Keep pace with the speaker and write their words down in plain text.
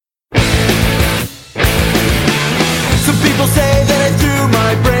People say that I threw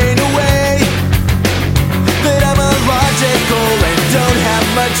my brain away, that I'm illogical and don't have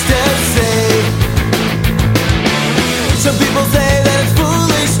much to say. Some people say that it's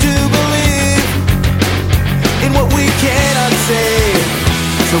foolish to believe in what we cannot say.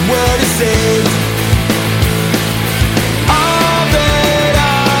 Some world is saved. All that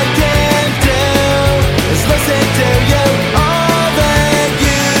I can do is listen to you. All that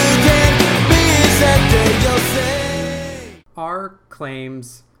you can be is that you'll say. Are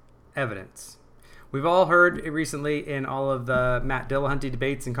claims evidence? We've all heard recently in all of the Matt Dillahunty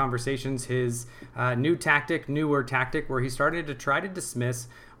debates and conversations his newer tactic, where he started to try to dismiss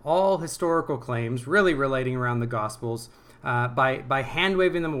all historical claims really relating around the Gospels by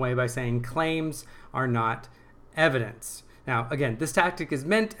hand-waving them away by saying claims are not evidence. Now, again, this tactic is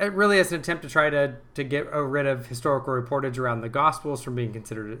meant really as an attempt to try to get rid of historical reportage around the Gospels from being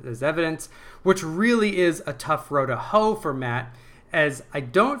considered as evidence, which really is a tough row to hoe for Matt, as I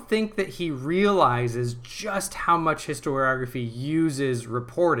don't think that he realizes just how much historiography uses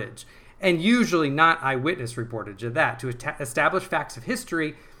reportage, and usually not eyewitness reportage of that, to establish facts of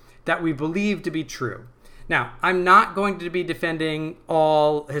history that we believe to be true. Now, I'm not going to be defending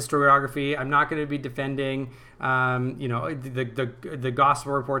all historiography. I'm not going to be defending, the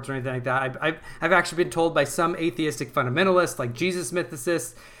gospel reports or anything like that. I've actually been told by some atheistic fundamentalists, like Jesus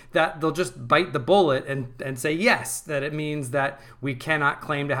mythicists, that they'll just bite the bullet and say yes, that it means that we cannot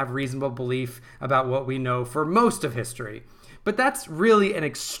claim to have reasonable belief about what we know for most of history. But that's really an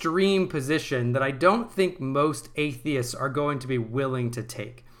extreme position that I don't think most atheists are going to be willing to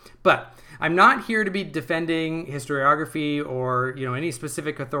take. But I'm not here to be defending historiography or, any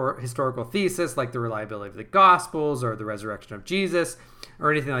specific historical thesis like the reliability of the Gospels or the resurrection of Jesus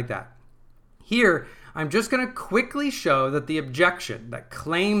or anything like that. Here, I'm just going to quickly show that the objection that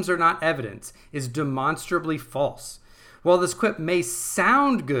claims are not evidence is demonstrably false. While this quip may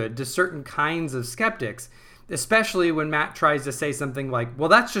sound good to certain kinds of skeptics, especially when Matt tries to say something like, well,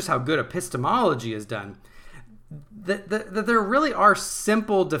 that's just how good epistemology is done, that there really are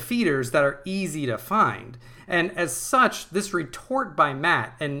simple defeaters that are easy to find. And as such, this retort by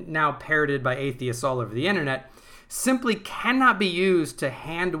Matt, and now parroted by atheists all over the internet, simply cannot be used to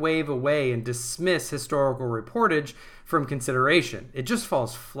hand-wave away and dismiss historical reportage from consideration. It just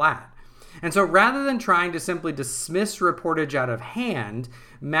falls flat. And so rather than trying to simply dismiss reportage out of hand,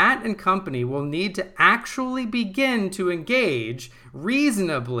 Matt and company will need to actually begin to engage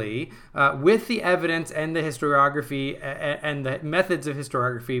reasonably with the evidence and the historiography and the methods of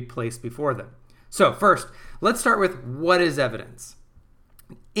historiography placed before them. So first, let's start with what is evidence.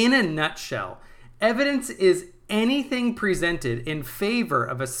 In a nutshell, evidence is anything presented in favor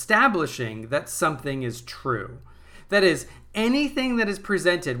of establishing that something is true. That is, anything that is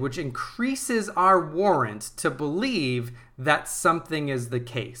presented which increases our warrant to believe that something is the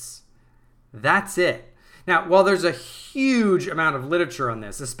case. That's it. Now, while there's a huge amount of literature on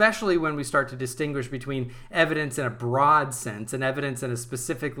this, especially when we start to distinguish between evidence in a broad sense and evidence in a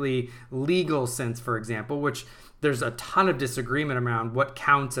specifically legal sense, for example, which there's a ton of disagreement around what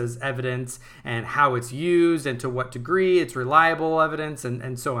counts as evidence and how it's used and to what degree it's reliable evidence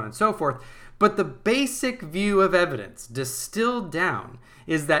and so on and so forth. But the basic view of evidence, distilled down,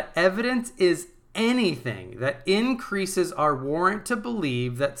 is that evidence is anything that increases our warrant to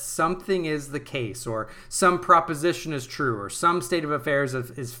believe that something is the case, or some proposition is true, or some state of affairs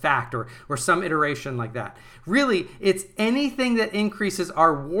is fact, or some iteration like that. Really, it's anything that increases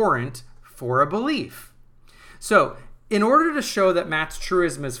our warrant for a belief. So, in order to show that Matt's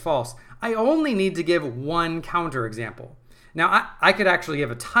truism is false, I only need to give one counterexample. Now, I could actually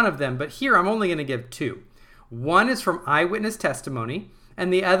give a ton of them, but here I'm only going to give two. One is from eyewitness testimony,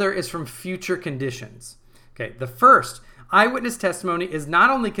 and the other is from future conditions. Okay, the first, eyewitness testimony, is not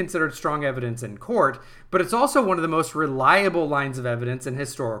only considered strong evidence in court, but it's also one of the most reliable lines of evidence in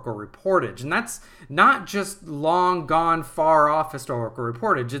historical reportage. And that's not just long gone, far off historical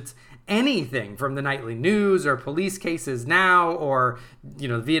reportage. It's anything from the nightly news or police cases now, or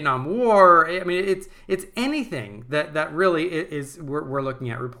the Vietnam War. I mean, it's anything that really is we're looking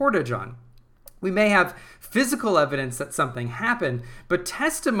at reportage on. We may have physical evidence that something happened, but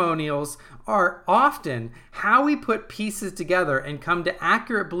testimonials are often how we put pieces together and come to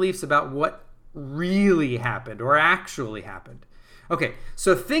accurate beliefs about what really happened or actually happened. Okay,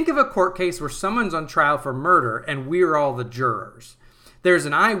 so think of a court case where someone's on trial for murder and we're all the jurors. There's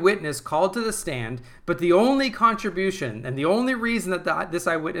an eyewitness called to the stand, but the only contribution and the only reason that this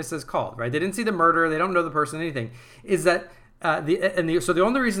eyewitness is called, right? They didn't see the murder, they don't know the person, anything, is that so the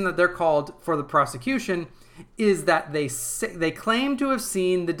only reason that they're called for the prosecution is that they claim to have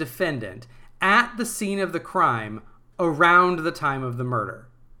seen the defendant at the scene of the crime around the time of the murder.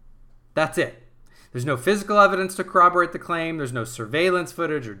 That's it. There's no physical evidence to corroborate the claim. There's no surveillance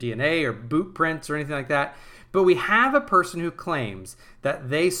footage or DNA or boot prints or anything like that. But we have a person who claims that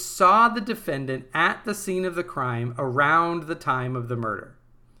they saw the defendant at the scene of the crime around the time of the murder.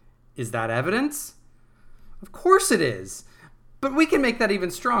 Is that evidence? Of course it is. But we can make that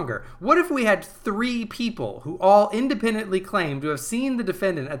even stronger. What if we had 3 people who all independently claimed to have seen the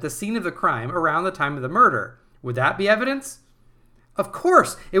defendant at the scene of the crime around the time of the murder? Would that be evidence? Of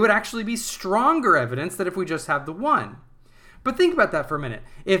course, it would actually be stronger evidence than if we just have the one. But think about that for a minute.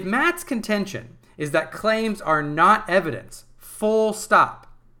 If Matt's contention is that claims are not evidence, full stop.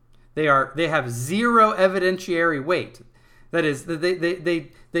 They have zero evidentiary weight. That is,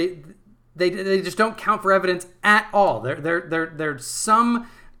 they just don't count for evidence at all. Their sum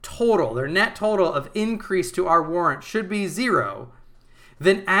total, their net total of increase to our warrant should be 0.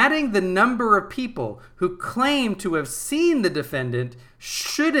 Then adding the number of people who claim to have seen the defendant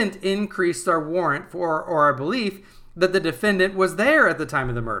shouldn't increase our warrant or our belief that the defendant was there at the time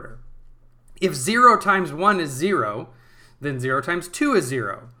of the murder. If 0 times 1 is 0, then 0 times 2 is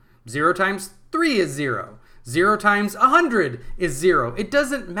 0. 0 times 3 is 0. 0 times 100 is 0. It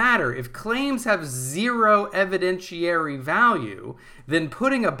doesn't matter. If claims have 0 evidentiary value, then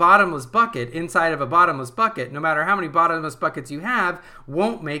putting a bottomless bucket inside of a bottomless bucket, no matter how many bottomless buckets you have,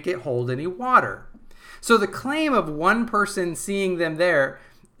 won't make it hold any water. So the claim of one person seeing them there,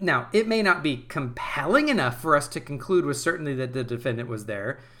 now, it may not be compelling enough for us to conclude with certainty that the defendant was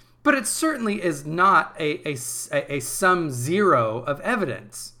there, but it certainly is not a sum 0 of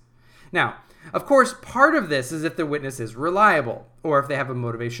evidence. Now, of course, part of this is if the witness is reliable, or if they have a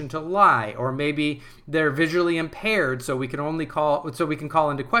motivation to lie, or maybe they're visually impaired, so we can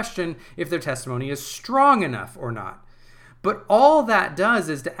call into question if their testimony is strong enough or not. But all that does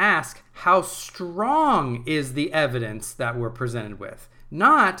is to ask, how strong is the evidence that we're presented with?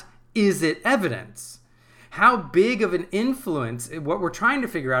 Not, is it evidence? How big of an influence, what we're trying to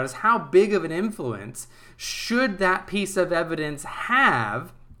figure out is how big of an influence should that piece of evidence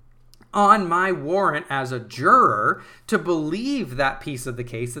have on my warrant as a juror to believe that piece of the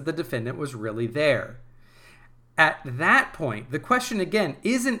case that the defendant was really there. At that point, the question again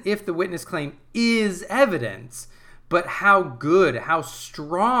isn't if the witness claim is evidence, but how good, how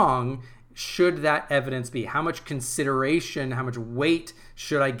strong should that evidence be? How much consideration, how much weight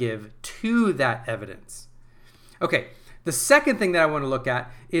should I give to that evidence? Okay, the second thing that I want to look at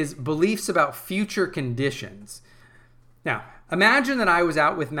is beliefs about future conditions. Now, imagine that I was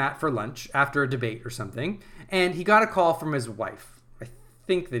out with Matt for lunch after a debate or something, and he got a call from his wife. I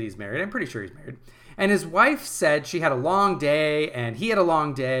think that he's married. I'm pretty sure he's married. And his wife said she had a long day, and he had a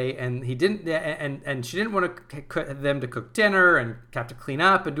long day, and he didn't, and she didn't want them to cook dinner and have to clean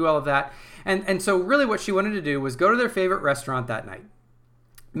up and do all of that. And so really what she wanted to do was go to their favorite restaurant that night.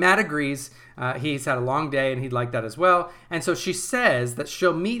 Matt agrees. He's had a long day, and he'd like that as well. And so she says that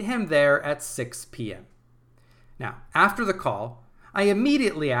she'll meet him there at 6 p.m. Now, after the call, I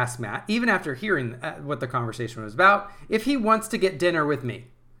immediately asked Matt, even after hearing what the conversation was about, if he wants to get dinner with me.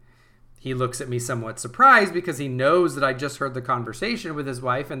 He looks at me somewhat surprised because he knows that I just heard the conversation with his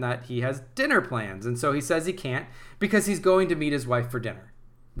wife and that he has dinner plans. And so he says he can't because he's going to meet his wife for dinner.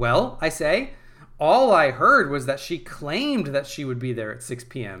 Well, I say, all I heard was that she claimed that she would be there at 6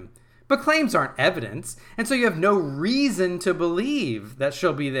 p.m. But claims aren't evidence, and so you have no reason to believe that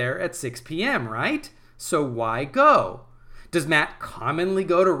she'll be there at 6 p.m., right? So why go? Does Matt commonly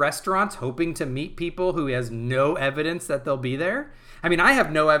go to restaurants hoping to meet people who he has no evidence that they'll be there? I mean, I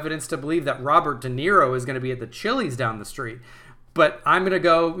have no evidence to believe that Robert De Niro is going to be at the Chili's down the street, but I'm going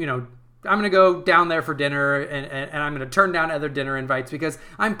to go down there for dinner and I'm going to turn down other dinner invites because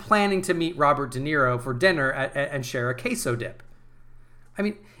I'm planning to meet Robert De Niro for dinner and share a queso dip. I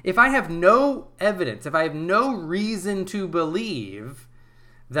mean, if I have no evidence, if I have no reason to believe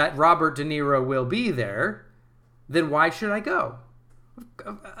that Robert De Niro will be there, then why should I go?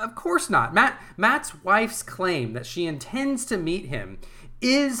 Of course not. Matt's wife's claim that she intends to meet him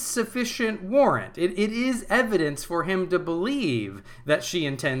is sufficient warrant. It is evidence for him to believe that she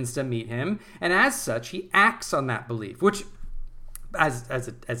intends to meet him, and as such, he acts on that belief, which, as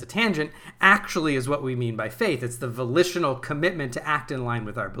a tangent, actually is what we mean by faith. It's the volitional commitment to act in line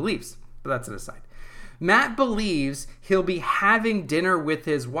with our beliefs. But that's an aside. Matt believes he'll be having dinner with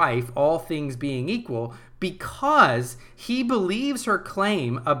his wife, all things being equal, because he believes her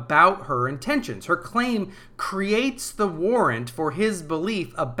claim about her intentions. Her claim creates the warrant for his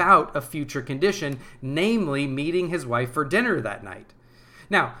belief about a future condition, namely meeting his wife for dinner that night.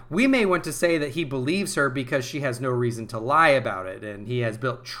 Now, we may want to say that he believes her because she has no reason to lie about it, and he has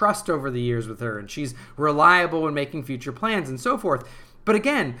built trust over the years with her, and she's reliable in making future plans and so forth. But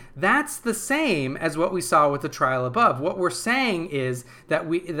again, that's the same as what we saw with the trial above. What we're saying is that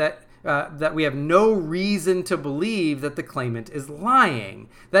we have no reason to believe that the claimant is lying.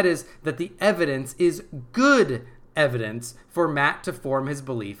 That is, that the evidence is good evidence for Matt to form his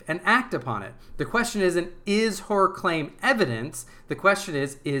belief and act upon it. The question isn't, is her claim evidence? The question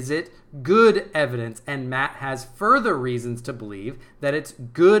is it good evidence? And Matt has further reasons to believe that it's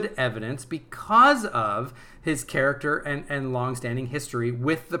good evidence because of his character and long-standing history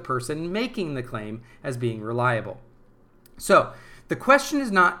with the person making the claim as being reliable. So, the question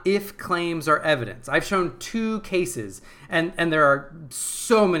is not if claims are evidence. I've shown 2 cases, and there are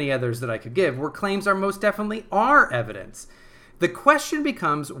so many others that I could give, where claims are most definitely are evidence. The question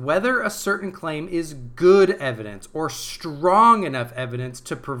becomes whether a certain claim is good evidence or strong enough evidence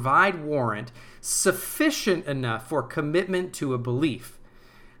to provide warrant sufficient enough for commitment to a belief.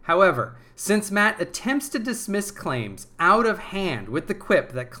 However, since Matt attempts to dismiss claims out of hand with the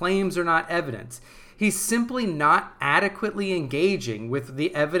quip that claims are not evidence, he's simply not adequately engaging with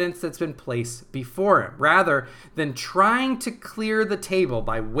the evidence that's been placed before him, rather than trying to clear the table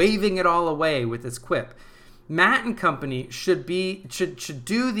by waving it all away with his quip. Matt and company should do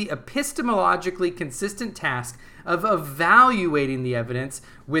the epistemologically consistent task of evaluating the evidence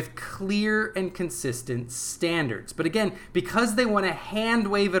with clear and consistent standards. But again, because they want to hand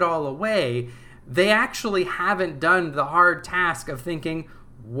wave it all away, they actually haven't done the hard task of thinking,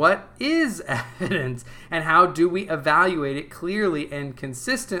 what is evidence and how do we evaluate it clearly and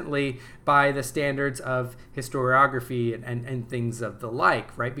consistently by the standards of historiography and things of the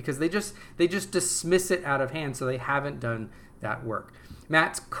like, right? Because they just dismiss it out of hand, so they haven't done that work.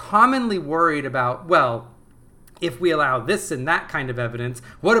 Matt's commonly worried about, well, if we allow this and that kind of evidence,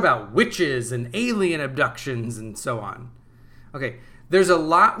 what about witches and alien abductions and so on? Okay, there's a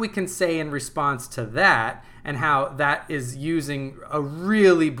lot we can say in response to that, and how that is using a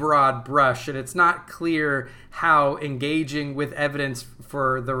really broad brush, and it's not clear how engaging with evidence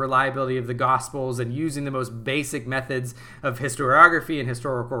for the reliability of the Gospels and using the most basic methods of historiography and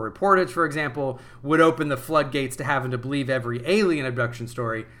historical reportage, for example, would open the floodgates to having to believe every alien abduction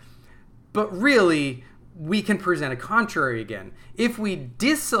story. But really, we can present a contrary again. If we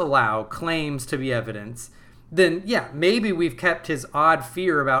disallow claims to be evidence, then yeah, maybe we've kept his odd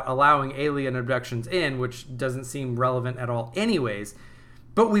fear about allowing alien abductions in, which doesn't seem relevant at all anyways.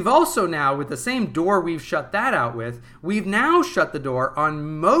 But we've also now, with the same door we've shut that out with, we've now shut the door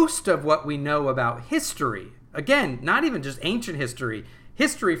on most of what we know about history. Again, not even just ancient history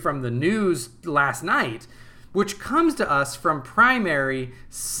from the news last night, which comes to us from primary,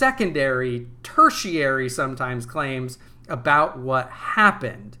 secondary, tertiary sometimes claims about what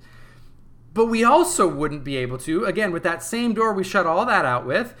happened. But we also wouldn't be able to, again, with that same door we shut all that out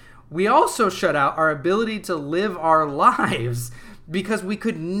with, we also shut out our ability to live our lives because we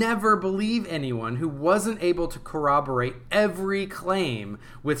could never believe anyone who wasn't able to corroborate every claim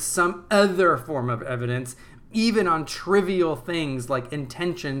with some other form of evidence, even on trivial things like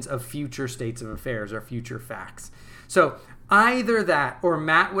intentions of future states of affairs or future facts. So either that or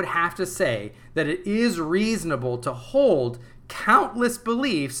Matt would have to say that it is reasonable to hold countless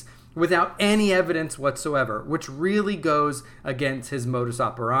beliefs without any evidence whatsoever, which really goes against his modus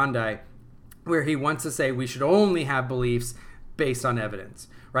operandi, where he wants to say we should only have beliefs based on evidence,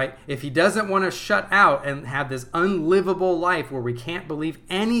 right? If he doesn't want to shut out and have this unlivable life where we can't believe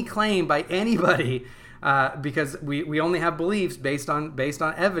any claim by anybody because we only have beliefs based on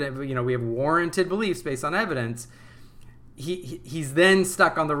evidence, we have warranted beliefs based on evidence, he's then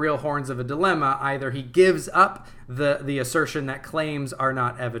stuck on the real horns of a dilemma. Either he gives up the assertion that claims are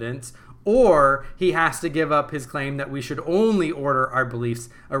not evidence, or he has to give up his claim that we should only order our beliefs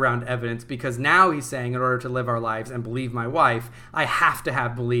around evidence, because now he's saying, in order to live our lives and believe my wife, I have to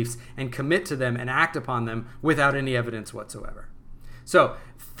have beliefs and commit to them and act upon them without any evidence whatsoever. So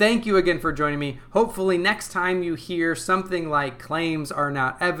thank you again for joining me. Hopefully next time you hear something like claims are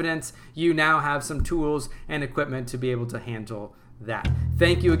not evidence, you now have some tools and equipment to be able to handle that.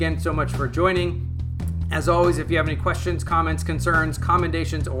 Thank you again so much for joining. As always, if you have any questions, comments, concerns,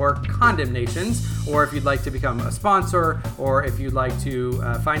 commendations, or condemnations, or if you'd like to become a sponsor, or if you'd like to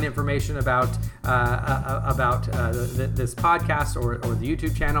find information about this podcast or the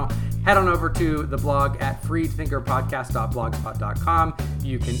YouTube channel, head on over to the blog at freedthinkerpodcast.blogspot.com.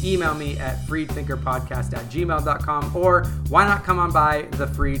 You can email me at freedthinkerpodcast@gmail.com, or why not come on by the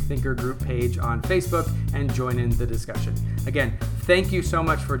Freed Thinker group page on Facebook and join in the discussion. Again, thank you so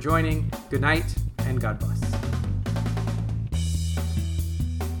much for joining. Good night, and God bless.